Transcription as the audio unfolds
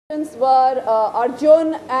Were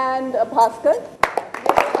Arjun and Bhaskar.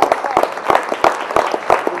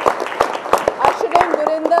 Ashwin,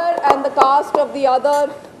 Gurinder and the cast of the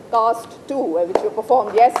other cast too, which you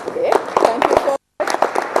performed yesterday. Thank you so much.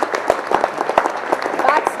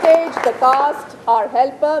 Backstage, the cast, our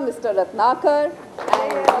helper, Mr. Ratnakar.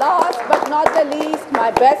 And last but not the least,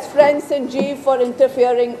 my best friend Sanjeev for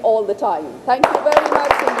interfering all the time. Thank you very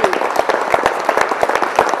much, Sanjeev.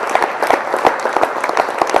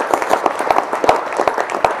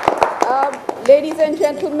 Ladies and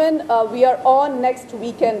gentlemen, we are on next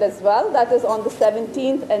weekend as well. That is on the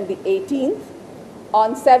 17th and the 18th.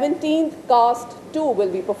 On 17th, cast 2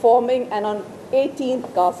 will be performing, and on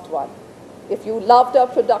 18th, cast 1. If you loved our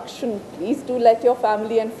production, please do let your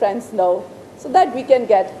family and friends know so that we can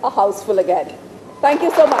get a house full again. Thank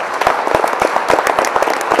you so much.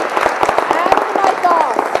 And my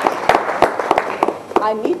cast.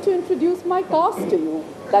 I need to introduce my cast to you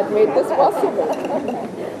that made this possible.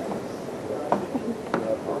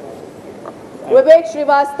 Vivek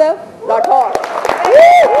Srivastav, Rathore.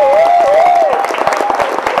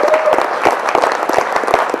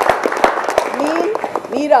 Neil,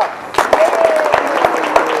 Meera.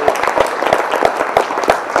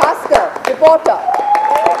 Bhaskar, reporter.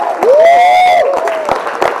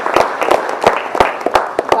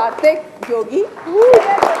 Karthik, Yogi.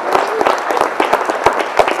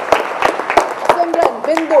 Simran,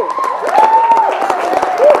 Bindu.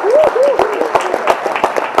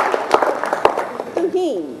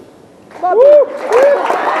 Bobby.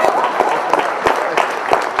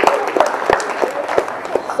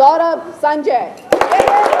 Saurabh, Sanjay.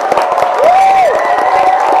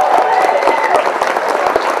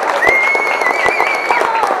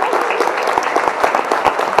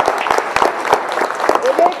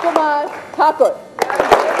 Vivek Kumar Thakur.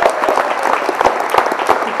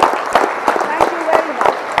 Thank you very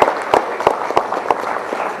much.